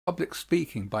Public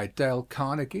Speaking by Dale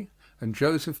Carnegie and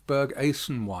Joseph Berg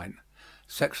Esenwein.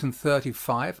 Section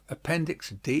 35,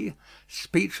 Appendix D,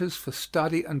 Speeches for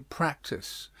Study and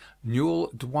Practice.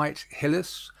 Newell Dwight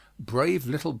Hillis, Brave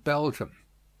Little Belgium.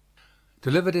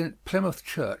 Delivered in Plymouth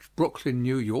Church, Brooklyn,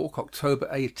 New York, October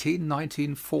 18,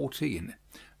 1914.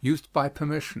 Used by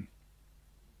permission.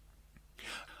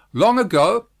 Long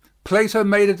ago, Plato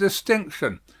made a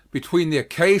distinction between the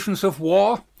occasions of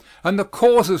war and the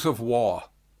causes of war.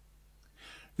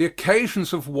 The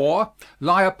occasions of war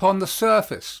lie upon the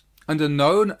surface and are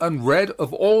known and read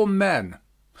of all men,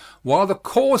 while the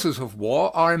causes of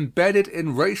war are embedded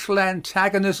in racial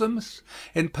antagonisms,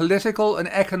 in political and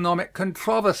economic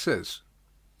controversies.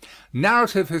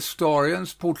 Narrative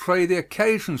historians portray the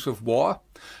occasions of war,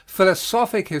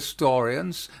 philosophic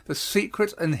historians the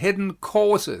secret and hidden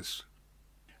causes.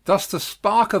 Thus the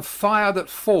spark of fire that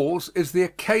falls is the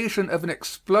occasion of an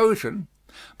explosion,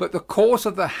 but the cause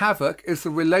of the havoc is the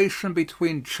relation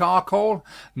between charcoal,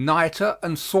 niter,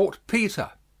 and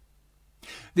saltpeter.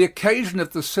 The occasion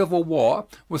of the Civil War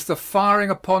was the firing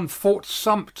upon Fort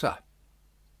Sumter.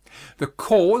 The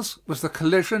cause was the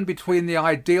collision between the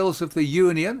ideals of the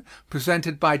Union,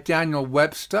 presented by Daniel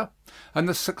Webster, and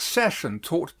the secession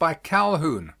taught by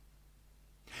Calhoun.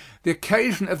 The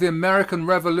occasion of the American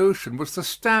Revolution was the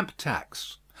stamp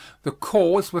tax. The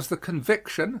cause was the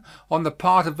conviction on the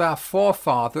part of our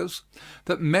forefathers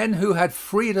that men who had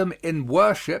freedom in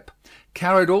worship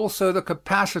carried also the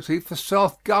capacity for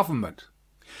self-government.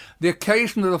 The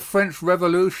occasion of the French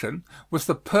Revolution was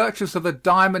the purchase of a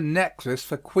diamond necklace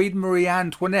for Queen Marie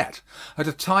Antoinette at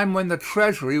a time when the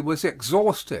treasury was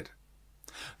exhausted.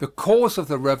 The cause of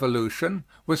the revolution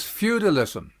was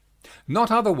feudalism. Not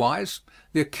otherwise,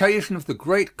 the occasion of the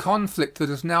great conflict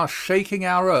that is now shaking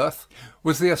our earth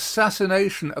was the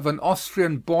assassination of an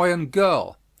Austrian boy and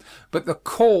girl, but the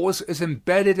cause is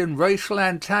embedded in racial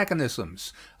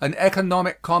antagonisms and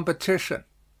economic competition.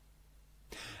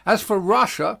 As for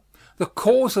Russia, the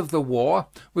cause of the war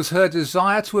was her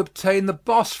desire to obtain the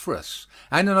Bosphorus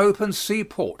and an open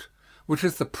seaport, which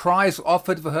is the prize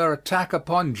offered for her attack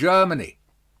upon Germany.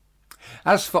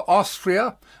 As for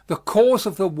Austria, the cause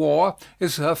of the war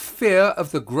is her fear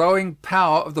of the growing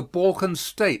power of the Balkan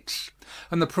states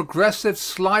and the progressive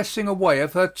slicing away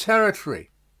of her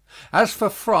territory. As for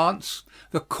France,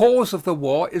 the cause of the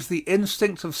war is the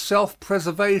instinct of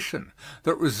self-preservation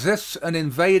that resists an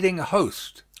invading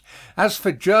host. As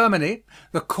for Germany,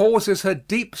 the cause is her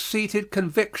deep-seated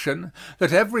conviction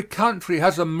that every country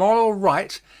has a moral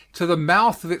right to the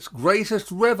mouth of its greatest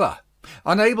river.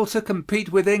 Unable to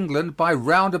compete with England by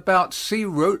roundabout sea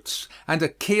routes and a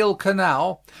Kiel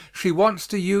canal, she wants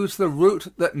to use the route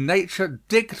that nature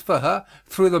digged for her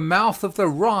through the mouth of the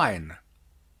Rhine.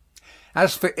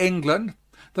 As for England,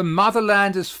 the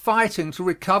motherland is fighting to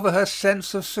recover her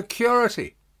sense of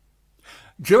security.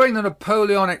 During the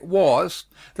Napoleonic Wars,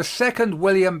 the second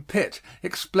William Pitt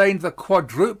explained the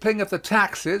quadrupling of the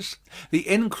taxes, the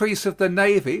increase of the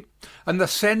navy, and the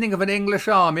sending of an English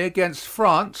army against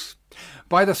France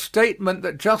by the statement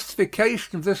that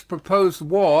justification of this proposed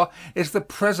war is the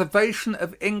preservation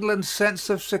of England's sense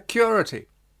of security.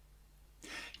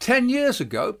 10 years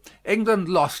ago, England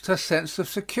lost her sense of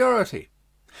security.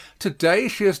 Today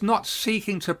she is not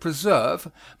seeking to preserve,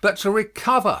 but to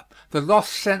recover the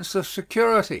lost sense of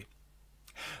security.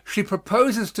 She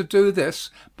proposes to do this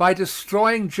by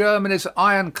destroying Germany's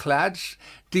ironclads,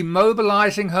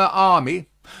 demobilizing her army,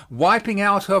 wiping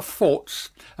out her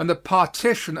forts, and the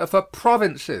partition of her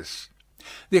provinces.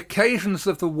 The occasions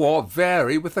of the war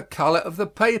vary with the color of the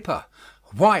paper,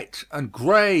 white and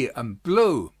gray and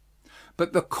blue.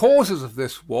 But the causes of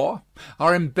this war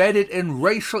are embedded in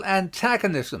racial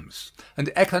antagonisms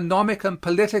and economic and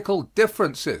political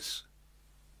differences.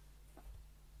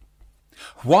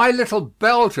 Why Little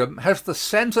Belgium has the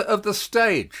center of the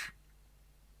stage.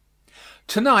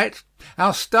 Tonight,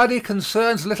 our study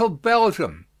concerns Little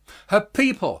Belgium, her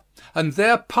people, and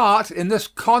their part in this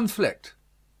conflict.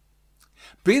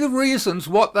 Be the reasons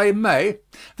what they may,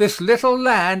 this little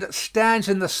land stands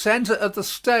in the center of the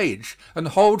stage and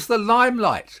holds the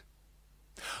limelight.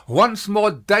 Once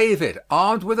more David,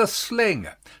 armed with a sling,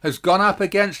 has gone up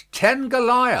against 10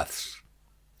 Goliaths.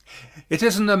 It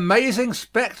is an amazing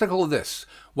spectacle, this,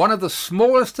 one of the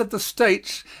smallest of the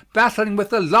states battling with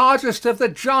the largest of the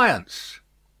giants.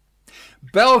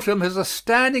 Belgium has a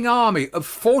standing army of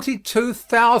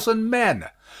 42,000 men,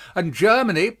 and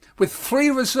Germany, with 3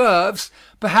 reserves,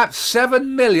 perhaps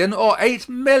 7 million or 8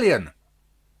 million.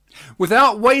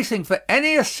 Without waiting for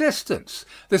any assistance,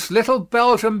 this little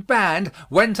Belgian band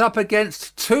went up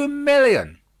against 2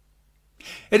 million.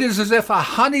 It is as if a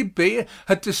honey bee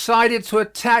had decided to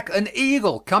attack an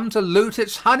eagle come to loot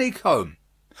its honeycomb.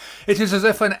 It is as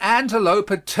if an antelope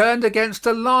had turned against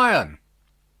a lion.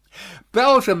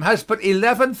 Belgium has but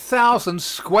 11,000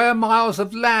 square miles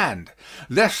of land,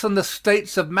 less than the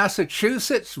states of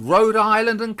Massachusetts, Rhode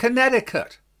Island, and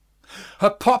Connecticut. Her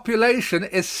population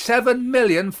is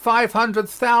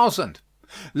 7,500,000,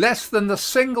 less than the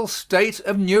single state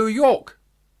of New York.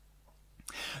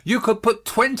 You could put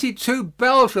 22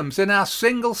 Belgiums in our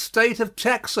single state of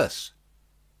Texas.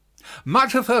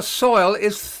 Much of her soil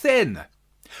is thin.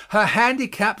 Her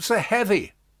handicaps are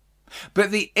heavy.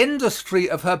 But the industry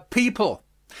of her people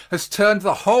has turned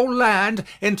the whole land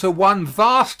into one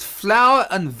vast flower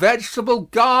and vegetable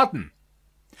garden.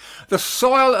 The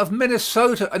soil of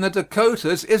Minnesota and the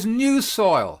Dakotas is new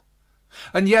soil,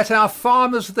 and yet our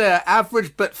farmers there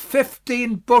average but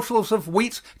 15 bushels of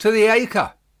wheat to the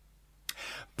acre.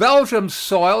 Belgium's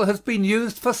soil has been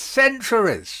used for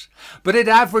centuries, but it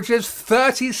averages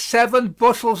 37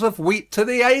 bushels of wheat to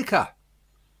the acre.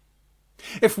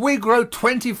 If we grow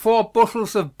 24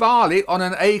 bushels of barley on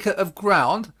an acre of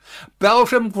ground,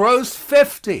 Belgium grows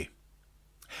 50.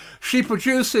 She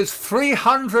produces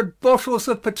 300 bushels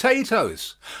of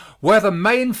potatoes, where the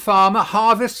main farmer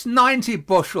harvests 90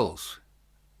 bushels.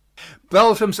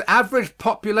 Belgium's average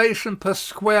population per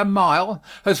square mile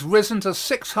has risen to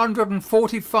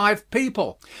 645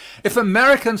 people. If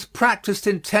Americans practiced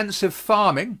intensive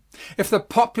farming, if the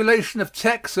population of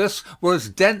Texas were as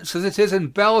dense as it is in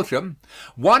Belgium,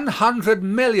 100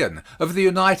 million of the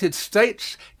United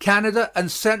States, Canada, and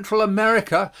Central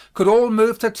America could all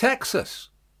move to Texas.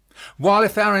 While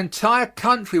if our entire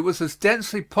country was as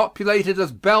densely populated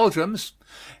as Belgium's,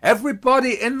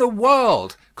 everybody in the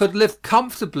world could live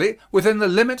comfortably within the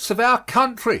limits of our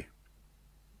country.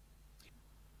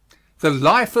 The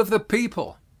life of the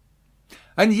people.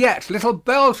 And yet little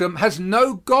Belgium has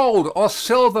no gold or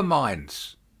silver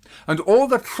mines, and all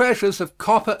the treasures of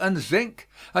copper and zinc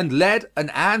and lead and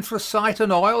anthracite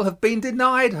and oil have been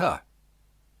denied her.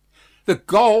 The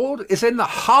gold is in the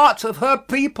heart of her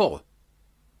people.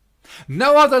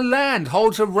 No other land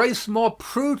holds a race more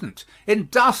prudent,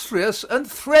 industrious, and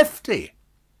thrifty.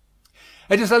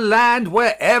 It is a land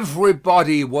where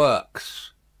everybody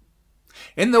works.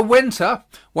 In the winter,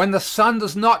 when the sun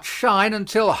does not shine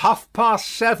until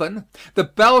 7:30, the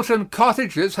Belgian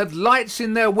cottages have lights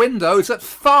in their windows at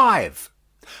 5,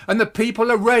 and the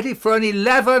people are ready for an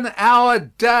 11-hour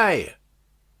day.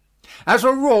 As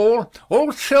a rule,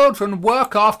 all children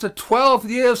work after 12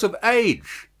 years of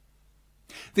age.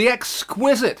 The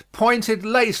exquisite pointed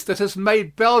lace that has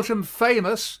made Belgium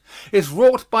famous is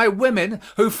wrought by women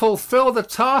who fulfill the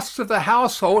tasks of the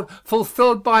household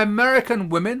fulfilled by American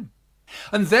women,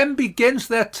 and then begins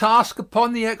their task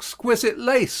upon the exquisite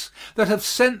lace that have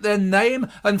sent their name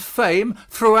and fame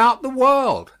throughout the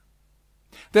world.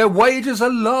 Their wages are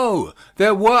low,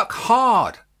 their work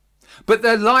hard, but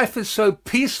their life is so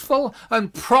peaceful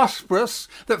and prosperous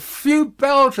that few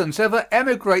Belgians ever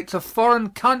emigrate to foreign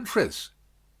countries.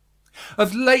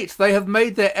 Of late they have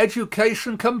made their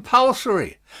education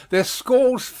compulsory, their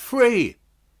schools free.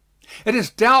 It is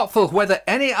doubtful whether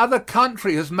any other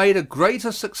country has made a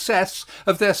greater success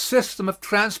of their system of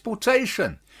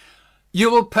transportation. You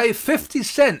will pay 50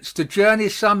 cents to journey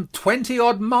some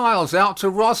 20-odd miles out to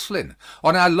Roslyn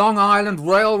on our Long Island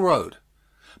Railroad.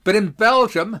 But in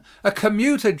Belgium, a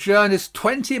commuter journeys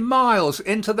 20 miles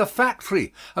into the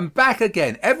factory and back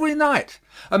again every night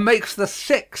and makes the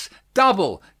 6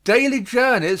 double daily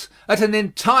journeys at an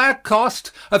entire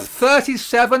cost of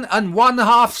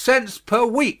 37.5 cents per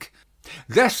week,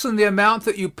 less than the amount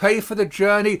that you pay for the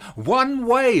journey one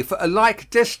way for a like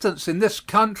distance in this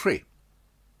country.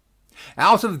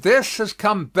 Out of this has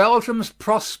come Belgium's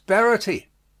prosperity.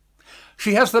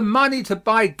 She has the money to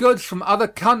buy goods from other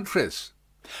countries,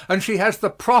 and she has the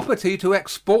property to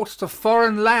export to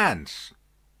foreign lands.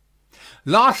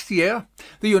 Last year,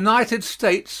 the United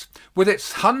States, with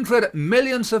its 100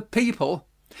 millions of people,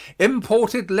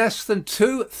 imported less than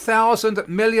 $2,000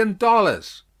 million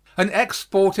and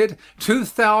exported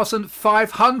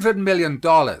 $2,500 million.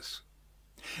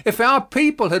 If our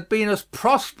people had been as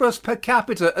prosperous per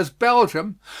capita as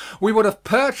Belgium, we would have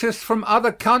purchased from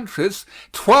other countries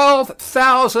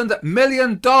 $12,000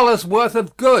 million worth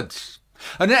of goods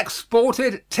and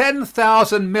exported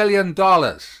 $10,000 million.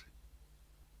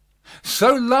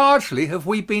 So largely have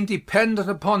we been dependent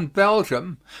upon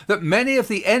Belgium that many of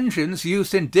the engines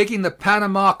used in digging the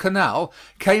Panama Canal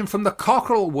came from the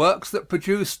Cockerell works that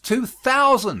produce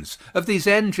 2,000 of these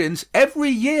engines every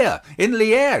year in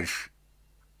Liège.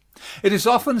 It is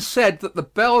often said that the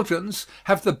Belgians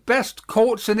have the best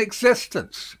courts in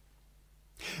existence.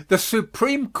 The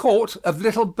Supreme Court of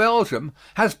Little Belgium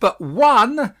has but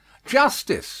one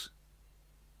justice.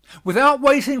 Without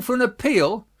waiting for an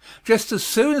appeal, just as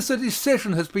soon as the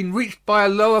decision has been reached by a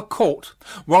lower court,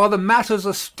 while the matters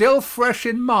are still fresh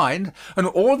in mind and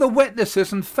all the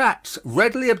witnesses and facts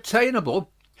readily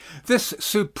obtainable, this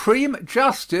supreme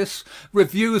justice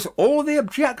reviews all the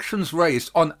objections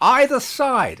raised on either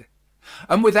side,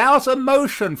 and without a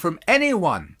motion from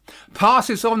anyone,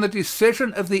 passes on the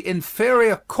decision of the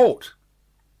inferior court.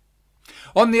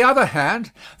 On the other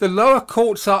hand, the lower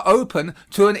courts are open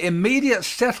to an immediate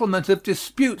settlement of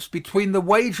disputes between the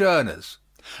wage earners,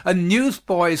 and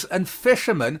newsboys and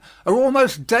fishermen are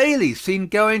almost daily seen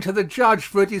going to the judge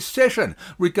for a decision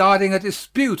regarding a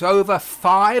dispute over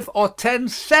 5 or 10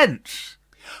 cents.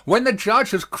 When the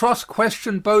judge has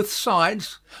cross-questioned both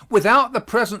sides, without the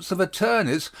presence of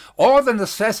attorneys or the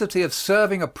necessity of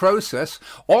serving a process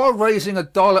or raising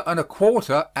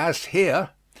 $1.25, as here,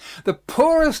 the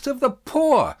poorest of the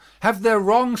poor have their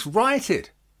wrongs righted.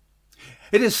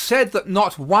 It is said that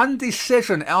not one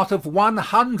decision out of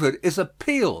 100 is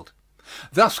appealed,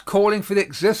 thus calling for the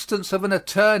existence of an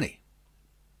attorney.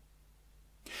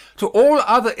 To all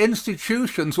other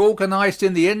institutions organized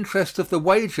in the interest of the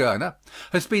wage earner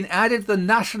has been added the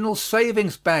National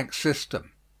Savings Bank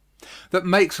system that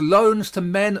makes loans to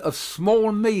men of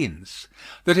small means,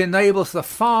 that enables the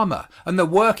farmer and the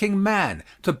working man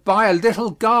to buy a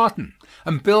little garden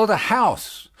and build a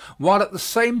house, while at the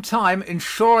same time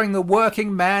insuring the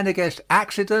working man against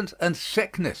accident and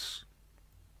sickness.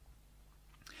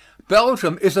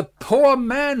 Belgium is a poor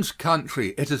man's country,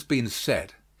 it has been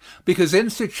said, because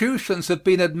institutions have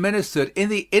been administered in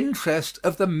the interest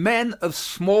of the men of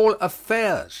small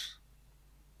affairs.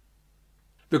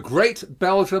 The Great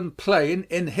Belgian Plain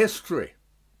in History.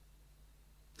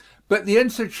 But the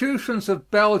institutions of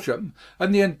Belgium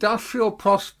and the industrial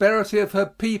prosperity of her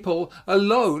people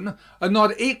alone are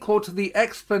not equal to the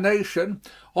explanation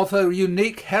of her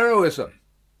unique heroism.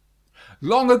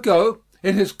 Long ago,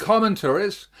 in his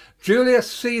commentaries,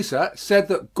 Julius Caesar said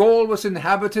that Gaul was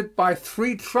inhabited by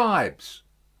 3 tribes: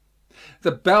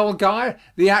 the Belgae,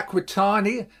 the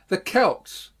Aquitani, the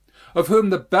Celts, of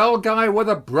whom the Belgae were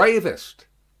the bravest.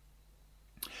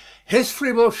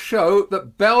 History will show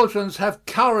that Belgians have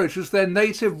courage as their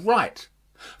native right,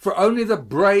 for only the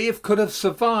brave could have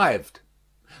survived.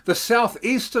 The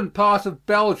southeastern part of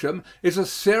Belgium is a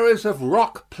series of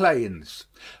rock plains,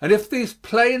 and if these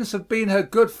plains have been her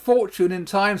good fortune in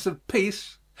times of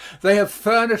peace, they have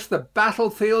furnished the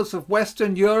battlefields of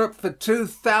Western Europe for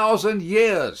 2,000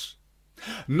 years.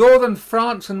 Northern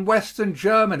France and Western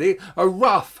Germany are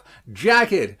rough,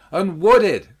 jagged, and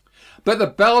wooded, but the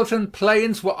Belgian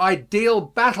plains were ideal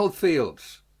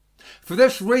battlefields. For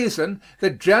this reason, the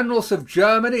generals of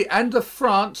Germany and of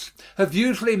France have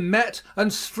usually met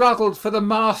and struggled for the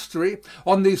mastery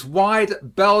on these wide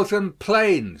Belgian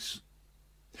plains.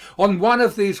 On one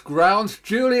of these grounds,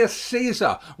 Julius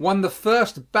Caesar won the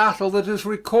first battle that is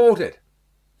recorded.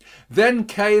 Then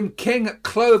came King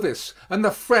Clovis and the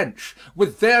French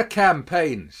with their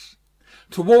campaigns.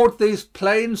 Toward these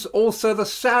plains also the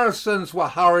Saracens were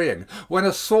hurrying when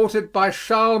assaulted by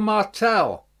Charles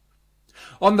Martel.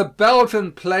 On the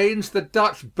Belgian plains the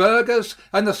Dutch burghers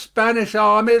and the Spanish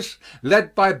armies,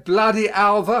 led by bloody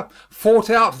Alva, fought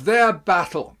out their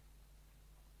battle.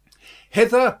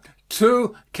 Hither,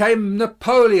 too, came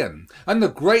Napoleon, and the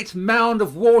great mound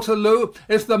of Waterloo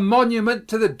is the monument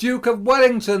to the Duke of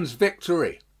Wellington's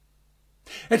victory.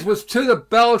 It was to the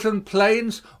Belgian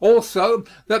plains also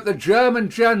that the German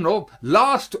general,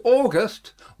 last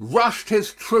August, rushed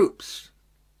his troops.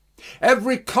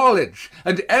 Every college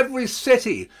and every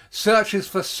city searches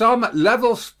for some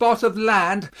level spot of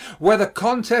land where the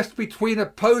contest between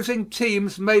opposing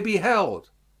teams may be held.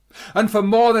 And for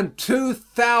more than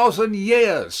 2,000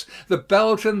 years, the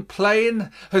Belgian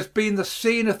plain has been the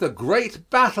scene of the great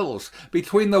battles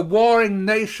between the warring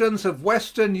nations of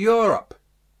Western Europe.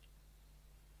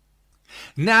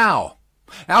 Now,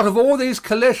 out of all these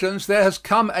collisions there has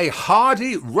come a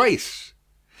hardy race,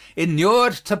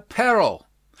 inured to peril,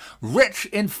 rich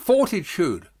in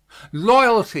fortitude,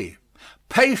 loyalty,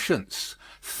 patience,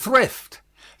 thrift,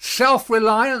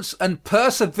 self-reliance, and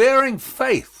persevering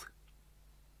faith.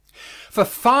 For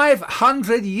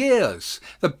 500 years,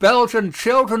 the Belgian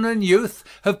children and youth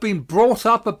have been brought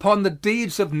up upon the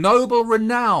deeds of noble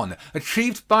renown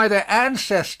achieved by their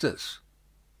ancestors.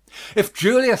 If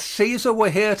Julius Caesar were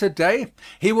here today,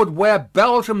 he would wear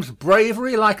Belgium's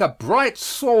bravery like a bright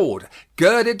sword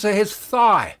girded to his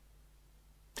thigh.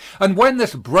 And when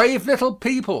this brave little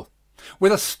people,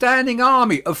 with a standing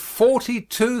army of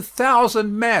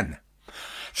 42,000 men,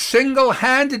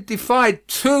 single-handed defied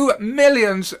 2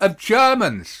 millions of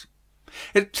Germans.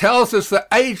 It tells us that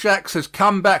Ajax has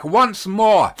come back once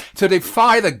more to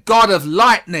defy the god of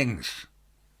lightnings.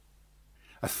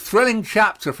 A thrilling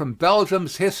chapter from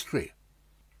Belgium's history.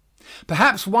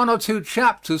 Perhaps 1 or 2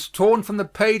 chapters torn from the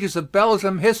pages of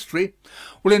Belgium history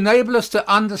will enable us to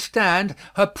understand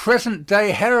her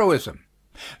present-day heroism,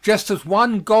 just as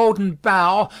one golden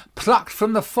bough plucked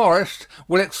from the forest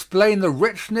will explain the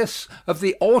richness of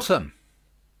the autumn.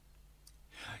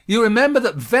 You remember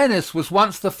that Venice was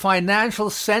once the financial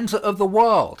center of the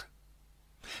world.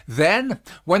 Then,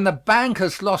 when the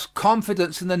bankers lost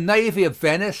confidence in the navy of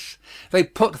Venice, they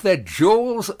put their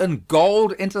jewels and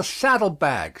gold into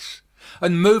saddlebags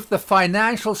and moved the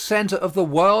financial center of the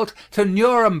world to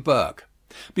Nuremberg,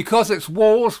 because its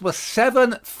walls were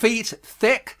 7 feet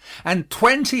thick and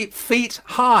 20 feet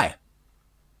high.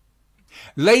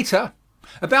 Later,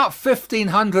 about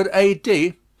 1500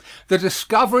 AD, the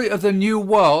discovery of the New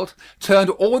World turned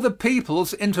all the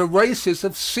peoples into races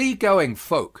of seagoing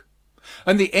folk,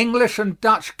 and the English and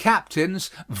Dutch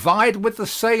captains vied with the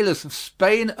sailors of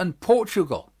Spain and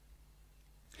Portugal.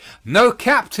 No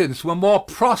captains were more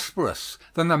prosperous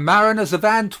than the mariners of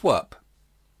Antwerp.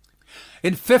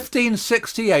 In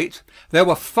 1568, there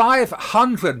were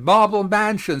 500 marble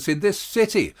mansions in this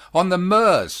city on the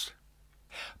Meuse.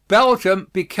 Belgium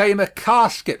became a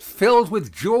casket filled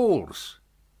with jewels.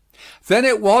 Then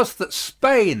it was that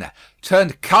Spain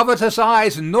turned covetous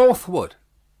eyes northward.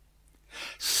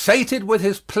 Sated with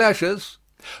his pleasures,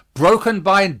 broken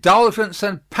by indulgence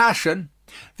and passion,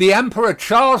 the Emperor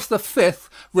Charles V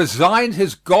resigned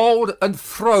his gold and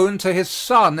throne to his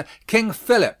son, King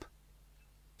Philip.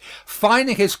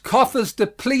 Finding his coffers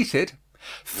depleted,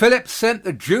 Philip sent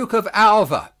the Duke of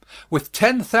Alva with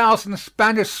 10,000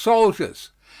 Spanish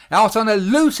soldiers out on a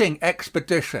looting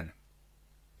expedition.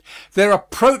 Their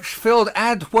approach filled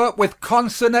Antwerp with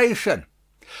consternation,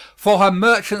 for her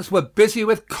merchants were busy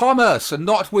with commerce and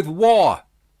not with war.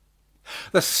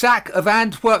 The sack of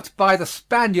Antwerp by the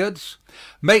Spaniards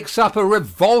makes up a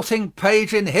revolting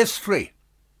page in history.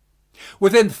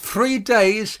 Within 3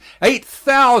 days,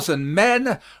 8,000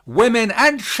 men, women,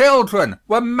 and children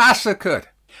were massacred,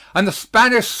 and the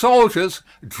Spanish soldiers,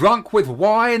 drunk with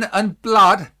wine and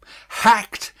blood,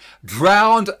 hacked,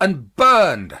 drowned, and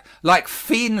burned like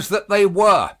fiends that they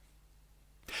were.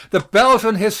 The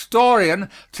Belgian historian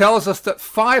tells us that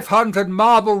 500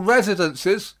 marble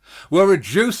residences were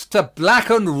reduced to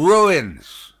blackened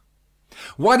ruins.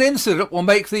 One incident will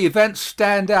make the event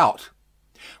stand out.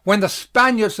 When the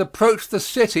Spaniards approached the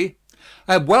city,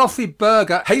 a wealthy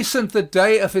burgher hastened the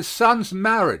day of his son's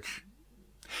marriage.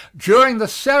 During the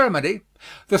ceremony,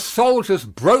 the soldiers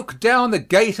broke down the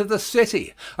gate of the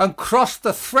city and crossed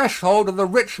the threshold of the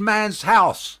rich man's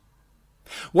house.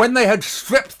 When they had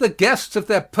stripped the guests of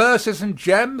their purses and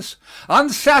gems,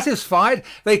 unsatisfied,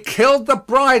 they killed the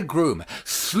bridegroom,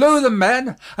 slew the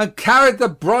men, and carried the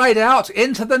bride out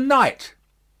into the night.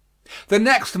 The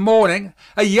next morning,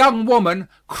 a young woman,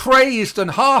 crazed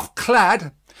and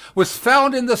half-clad, was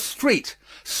found in the street,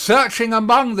 searching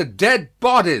among the dead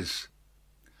bodies.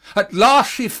 At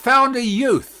last she found a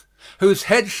youth, whose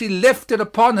head she lifted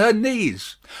upon her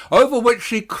knees, over which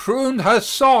she crooned her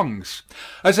songs,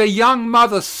 as a young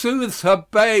mother soothes her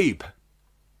babe.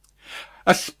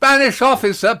 A Spanish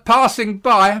officer passing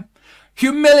by,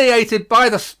 humiliated by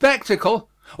the spectacle,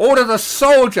 ordered a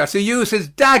soldier to use his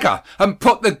dagger and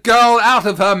put the girl out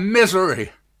of her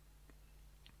misery.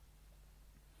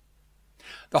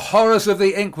 The horrors of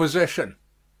the Inquisition.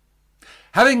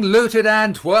 Having looted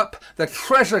Antwerp, the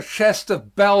treasure chest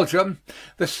of Belgium,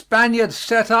 the Spaniards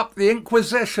set up the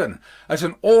Inquisition as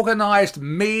an organized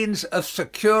means of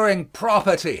securing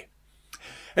property.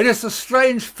 It is the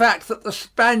strange fact that the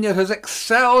Spaniard has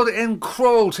excelled in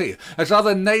cruelty as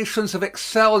other nations have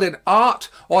excelled in art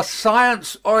or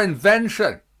science or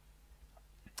invention.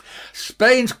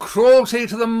 Spain's cruelty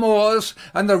to the Moors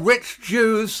and the rich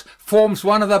Jews forms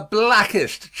one of the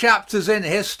blackest chapters in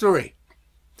history.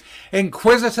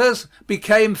 Inquisitors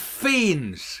became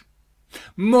fiends.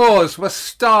 Moors were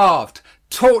starved,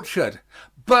 tortured,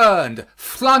 burned,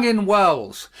 flung in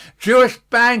wells. Jewish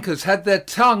bankers had their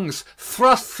tongues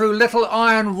thrust through little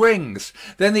iron rings.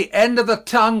 Then the end of the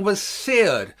tongue was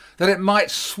seared that it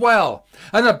might swell,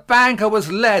 and the banker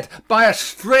was led by a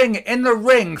string in the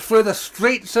ring through the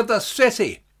streets of the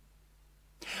city.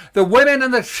 The women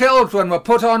and the children were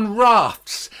put on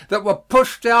rafts that were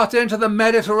pushed out into the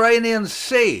Mediterranean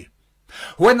Sea.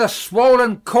 When the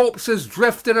swollen corpses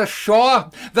drifted ashore,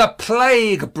 the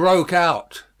plague broke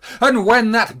out. And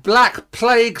when that black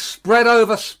plague spread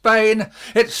over Spain,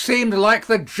 it seemed like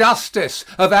the justice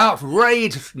of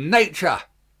outraged nature.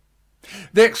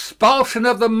 The expulsion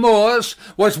of the Moors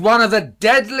was one of the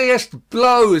deadliest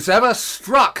blows ever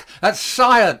struck at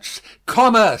science,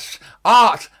 commerce,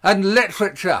 art, and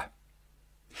literature.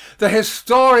 The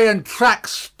historian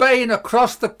tracks Spain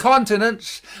across the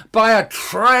continents by a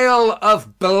trail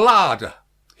of blood.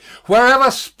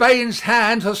 Wherever Spain's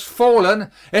hand has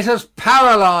fallen, it has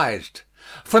paralyzed.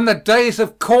 From the days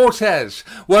of Cortez,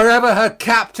 wherever her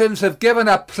captains have given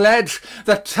a pledge,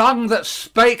 the tongue that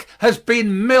spake has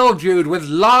been mildewed with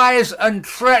lies and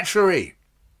treachery.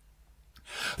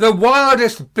 The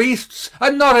wildest beasts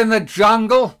are not in the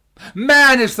jungle.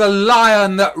 Man is the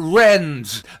lion that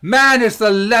rends. Man is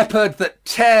the leopard that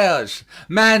tears.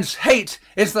 Man's hate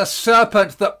is the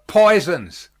serpent that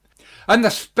poisons. And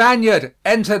the Spaniard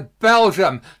entered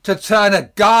Belgium to turn a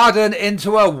garden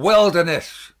into a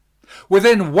wilderness.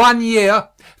 Within 1 year,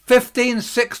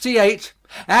 1568,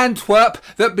 Antwerp,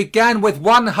 that began with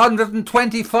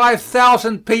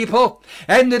 125,000 people,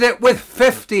 ended it with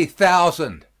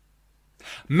 50,000.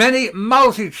 Many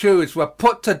multitudes were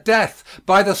put to death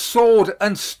by the sword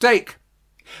and stake,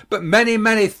 but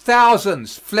many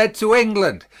thousands fled to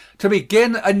England to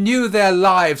begin anew their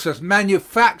lives as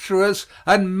manufacturers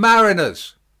and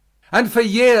mariners. And for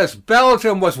years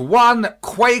Belgium was one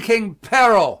quaking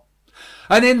peril,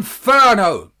 an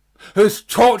inferno whose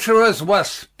torturers were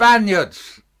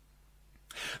Spaniards.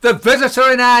 The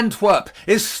visitor in Antwerp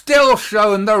is still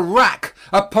shown the rack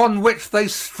upon which they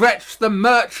stretched the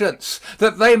merchants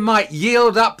that they might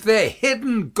yield up their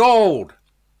hidden gold.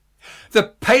 The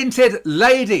painted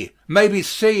lady may be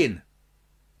seen.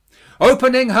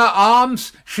 Opening her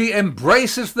arms, she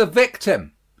embraces the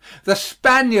victim. The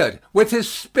Spaniard, with his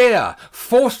spear,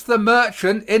 forced the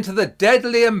merchant into the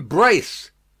deadly embrace.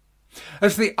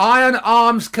 As the iron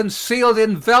arms concealed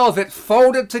in velvet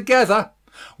folded together,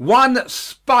 one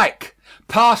spike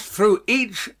passed through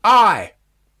each eye,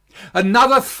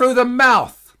 another through the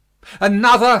mouth,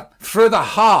 another through the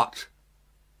heart.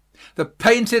 The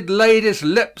painted lady's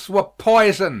lips were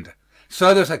poisoned,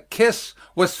 so that a kiss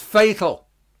was fatal.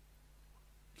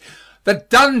 The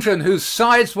dungeon whose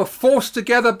sides were forced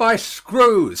together by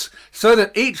screws, so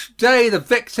that each day the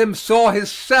victim saw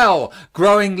his cell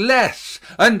growing less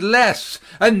and less,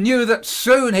 and knew that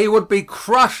soon he would be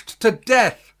crushed to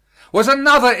death, was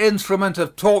another instrument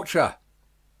of torture.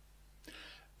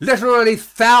 Literally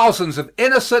thousands of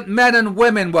innocent men and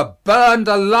women were burned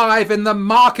alive in the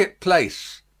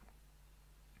marketplace.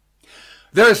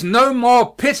 There is no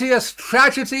more piteous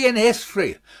tragedy in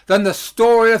history than the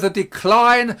story of the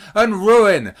decline and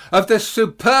ruin of this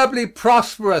superbly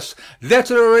prosperous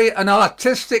literary and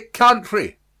artistic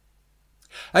country.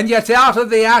 And yet out of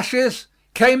the ashes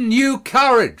came new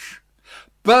courage.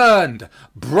 Burned,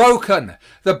 broken,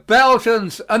 the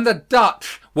Belgians and the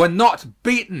Dutch were not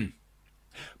beaten.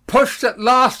 Pushed at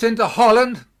last into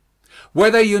Holland, where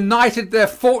they united their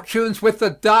fortunes with the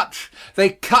Dutch, they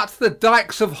cut the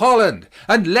dikes of Holland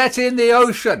and let in the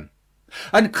ocean,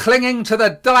 and clinging to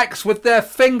the dikes with their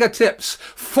fingertips,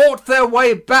 fought their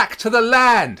way back to the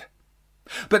land.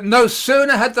 But no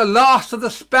sooner had the last of the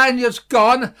Spaniards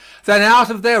gone than out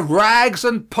of their rags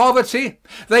and poverty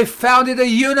they founded a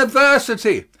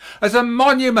university as a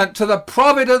monument to the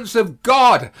providence of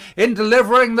God in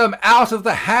delivering them out of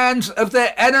the hands of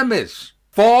their enemies.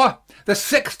 For the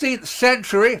 16th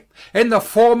century, in the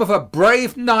form of a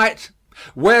brave knight,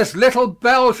 wears little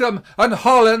Belgium and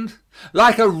Holland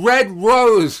like a red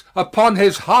rose upon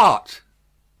his heart.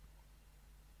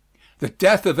 The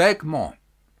death of Egmont.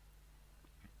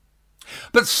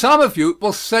 But some of you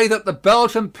will say that the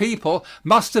Belgian people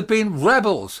must have been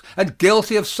rebels and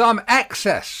guilty of some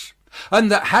excess,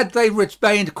 and that had they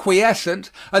remained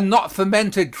quiescent and not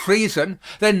fomented treason,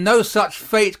 then no such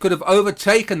fate could have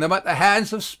overtaken them at the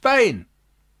hands of Spain.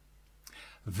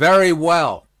 Very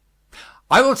well.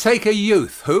 I will take a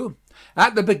youth who,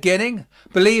 at the beginning,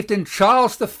 believed in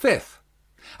Charles V,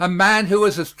 a man who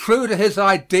was as true to his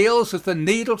ideals as the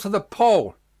needle to the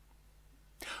pole.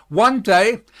 One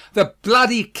day, the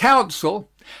bloody council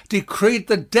decreed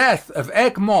the death of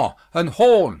Egmont and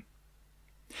Horn.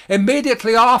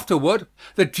 Immediately afterward,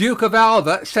 the Duke of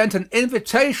Alva sent an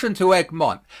invitation to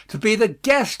Egmont to be the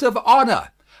guest of honor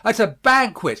at a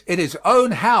banquet in his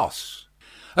own house.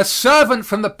 A servant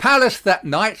from the palace that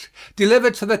night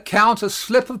delivered to the Count a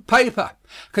slip of paper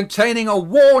containing a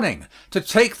warning to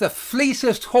take the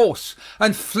fleetest horse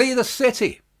and flee the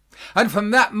city, and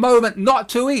from that moment not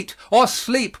to eat or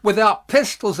sleep without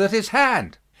pistols at his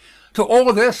hand. To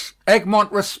all this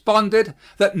Egmont responded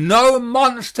that no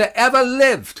monster ever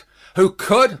lived who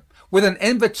could, with an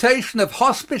invitation of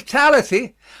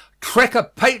hospitality, trick a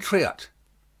patriot.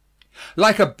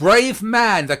 Like a brave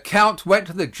man, the Count went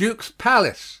to the Duke's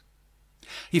palace.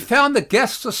 He found the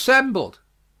guests assembled,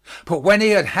 but when he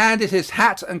had handed his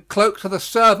hat and cloak to the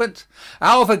servant,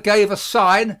 Alva gave a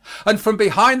sign, and from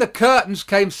behind the curtains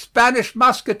came Spanish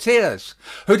musketeers,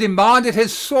 who demanded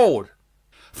his sword.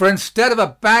 For instead of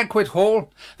a banquet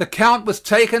hall, the Count was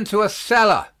taken to a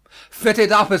cellar,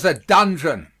 fitted up as a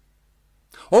dungeon.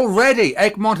 Already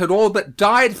Egmont had all but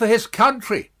died for his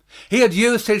country. He had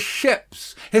used his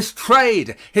ships, his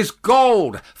trade, his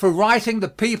gold for righting the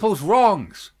people's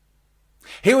wrongs.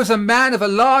 He was a man of a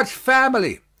large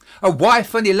family, a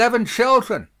wife and 11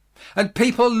 children, and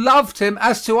people loved him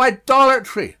as to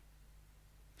idolatry.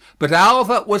 But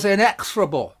Alva was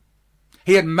inexorable.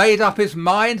 He had made up his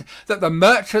mind that the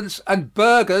merchants and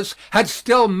burghers had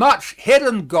still much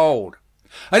hidden gold,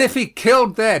 and if he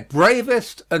killed their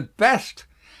bravest and best,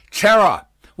 terror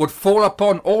would fall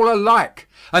upon all alike,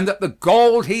 and that the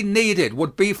gold he needed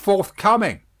would be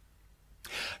forthcoming.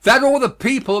 That all the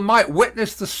people might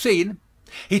witness the scene,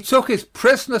 he took his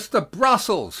prisoners to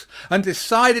Brussels and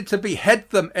decided to behead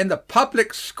them in the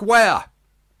public square.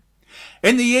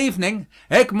 In the evening,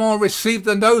 Egmont received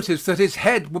the notice that his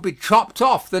head would be chopped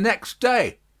off the next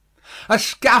day. A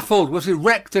scaffold was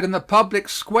erected in the public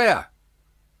square.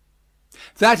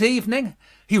 That evening,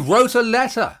 he wrote a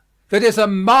letter that is a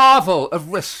marvel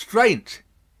of restraint.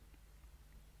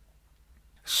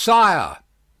 Sire,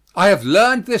 I have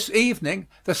learned this evening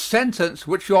the sentence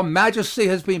which your Majesty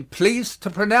has been pleased to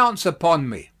pronounce upon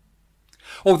me.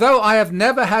 Although I have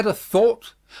never had a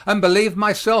thought, and believe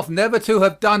myself never to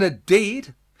have done a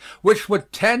deed, which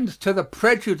would tend to the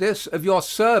prejudice of your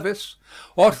service,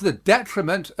 or to the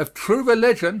detriment of true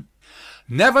religion,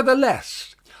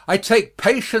 nevertheless I take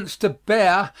patience to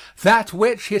bear that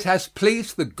which it has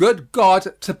pleased the good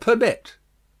God to permit.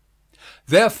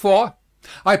 Therefore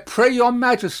I pray your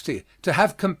Majesty to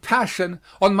have compassion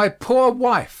on my poor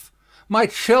wife, my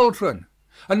children,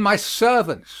 and my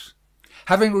servants,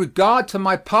 having regard to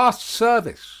my past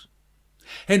service,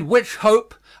 in which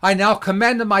hope I now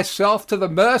commend myself to the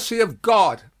mercy of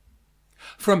God.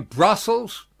 From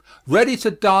Brussels, ready to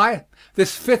die,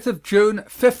 this 5th of June,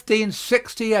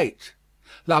 1568.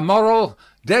 La Morale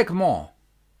d'Egmont.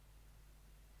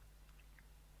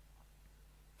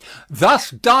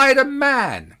 Thus died a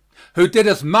man who did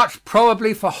as much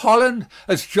probably for Holland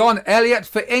as John Eliot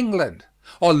for England,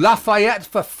 or Lafayette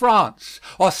for France,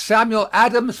 or Samuel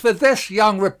Adams for this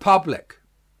young republic.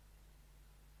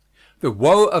 The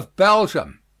woe of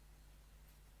Belgium.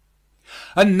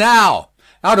 And now,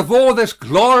 out of all this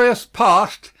glorious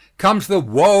past comes the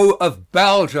woe of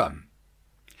Belgium.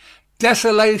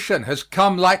 Desolation has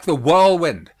come like the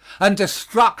whirlwind, and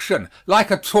destruction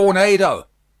like a tornado.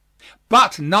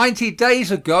 But 90 days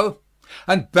ago,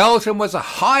 and Belgium was a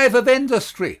hive of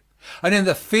industry, and in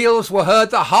the fields were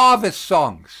heard the harvest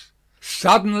songs.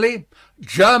 Suddenly,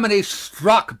 Germany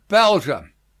struck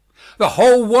Belgium. The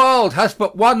whole world has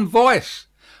but one voice.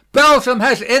 Belgium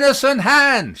has innocent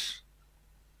hands.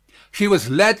 She was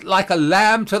led like a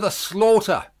lamb to the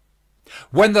slaughter.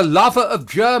 When the lover of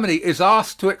Germany is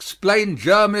asked to explain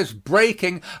Germany's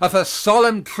breaking of her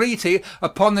solemn treaty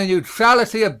upon the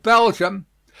neutrality of Belgium,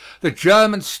 the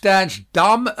German stands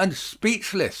dumb and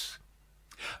speechless.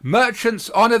 Merchants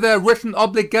honor their written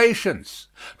obligations.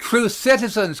 True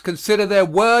citizens consider their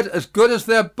word as good as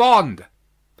their bond.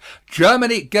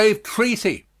 Germany gave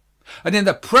treaty, and in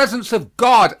the presence of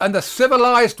God and the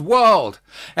civilized world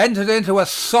entered into a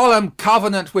solemn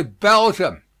covenant with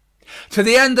Belgium. To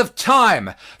the end of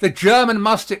time, the German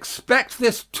must expect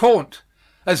this taunt,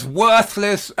 as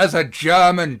worthless as a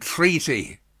German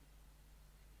treaty.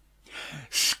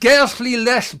 Scarcely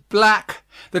less black,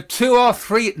 the 2 or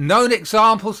 3 known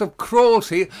examples of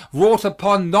cruelty wrought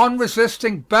upon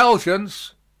non-resisting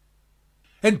Belgians.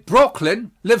 In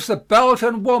Brooklyn lives a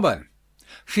Belgian woman.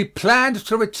 She planned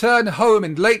to return home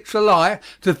in late July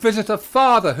to visit a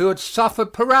father who had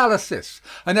suffered paralysis,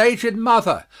 an aged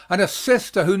mother, and a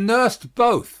sister who nursed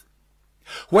both.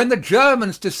 When the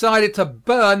Germans decided to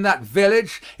burn that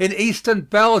village in eastern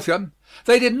Belgium,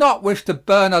 they did not wish to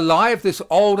burn alive this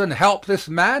old and helpless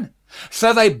man,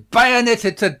 so they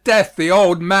bayoneted to death the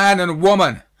old man and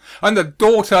woman and the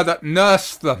daughter that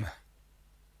nursed them.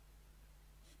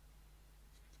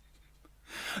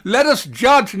 Let us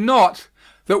judge not,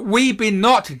 that we be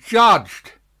not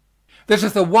judged. This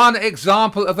is the one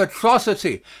example of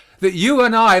atrocity that you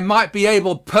and I might be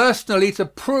able personally to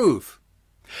prove.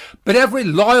 But every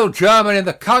loyal German in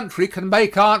the country can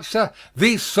make answer,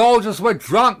 these soldiers were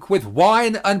drunk with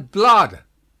wine and blood.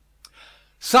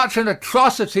 Such an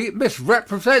atrocity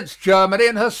misrepresents Germany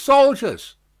and her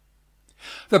soldiers.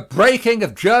 The breaking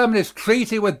of Germany's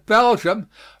treaty with Belgium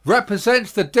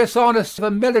represents the dishonesty of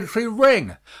a military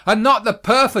ring, and not the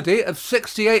perfidy of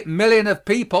 68 million of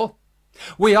people.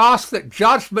 We ask that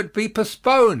judgment be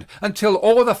postponed until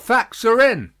all the facts are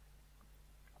in.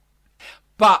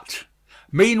 But,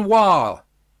 meanwhile,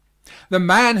 the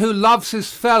man who loves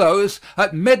his fellows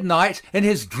at midnight in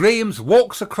his dreams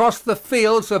walks across the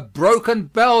fields of broken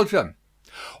Belgium.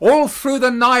 All through the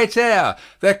night air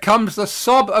there comes the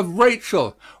sob of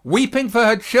Rachel, weeping for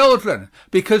her children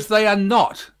because they are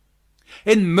not.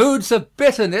 In moods of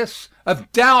bitterness,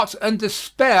 of doubt and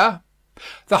despair,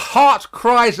 the heart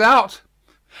cries out,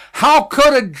 "How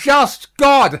could a just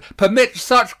God permit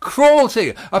such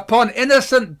cruelty upon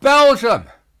innocent Belgium?"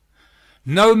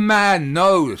 No man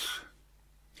knows.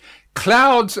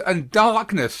 Clouds and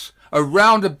darkness are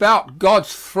round about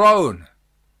God's throne.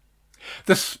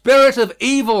 The spirit of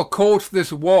evil calls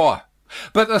this war,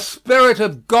 but the Spirit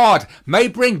of God may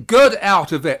bring good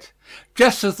out of it,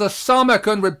 just as the summer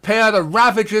can repair the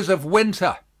ravages of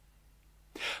winter.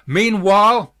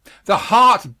 Meanwhile, the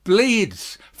heart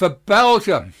bleeds for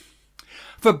Belgium,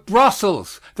 for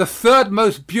Brussels, the third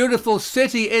most beautiful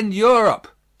city in Europe,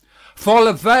 for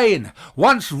Louvain,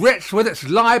 once rich with its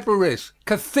libraries,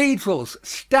 cathedrals,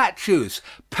 statues,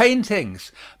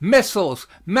 paintings, missals,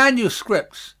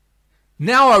 manuscripts,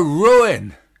 now a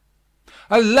ruin.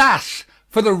 Alas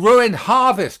for the ruined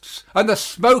harvests and the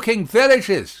smoking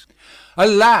villages!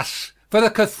 Alas for the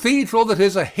cathedral that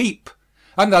is a heap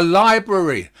and the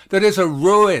library that is a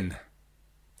ruin!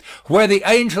 Where the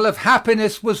angel of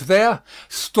happiness was there,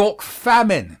 stalk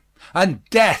famine and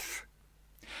death.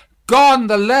 Gone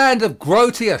the land of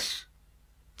Grotius.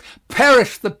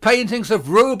 Perished the paintings of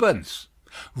Rubens.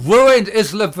 Ruined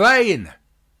is Louvain.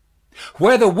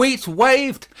 Where the wheat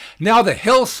waved, now the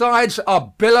hillsides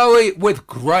are billowy with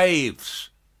graves.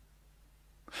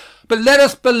 But let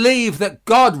us believe that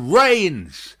God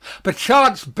reigns.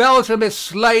 Perchance Belgium is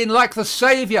slain like the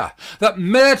Savior, that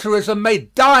militarism may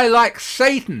die like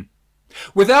Satan.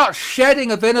 Without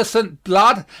shedding of innocent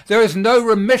blood, there is no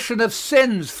remission of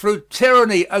sins through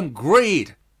tyranny and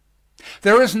greed.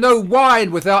 There is no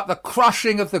wine without the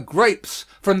crushing of the grapes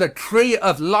from the tree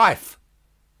of life.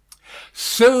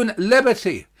 Soon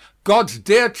liberty, God's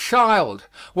dear child,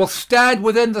 will stand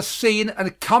within the scene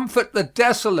and comfort the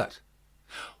desolate.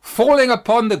 Falling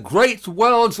upon the great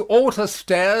world's altar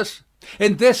stairs,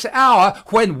 in this hour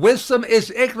when wisdom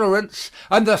is ignorance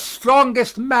and the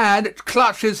strongest man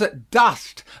clutches at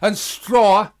dust and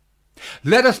straw,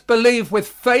 let us believe with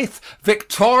faith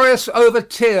victorious over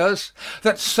tears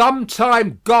that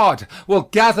sometime God will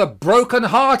gather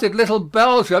broken-hearted little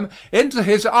Belgium into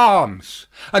his arms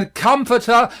and comfort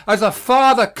her as a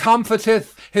father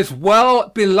comforteth his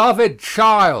well-beloved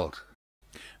child.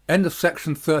 End of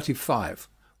section 35.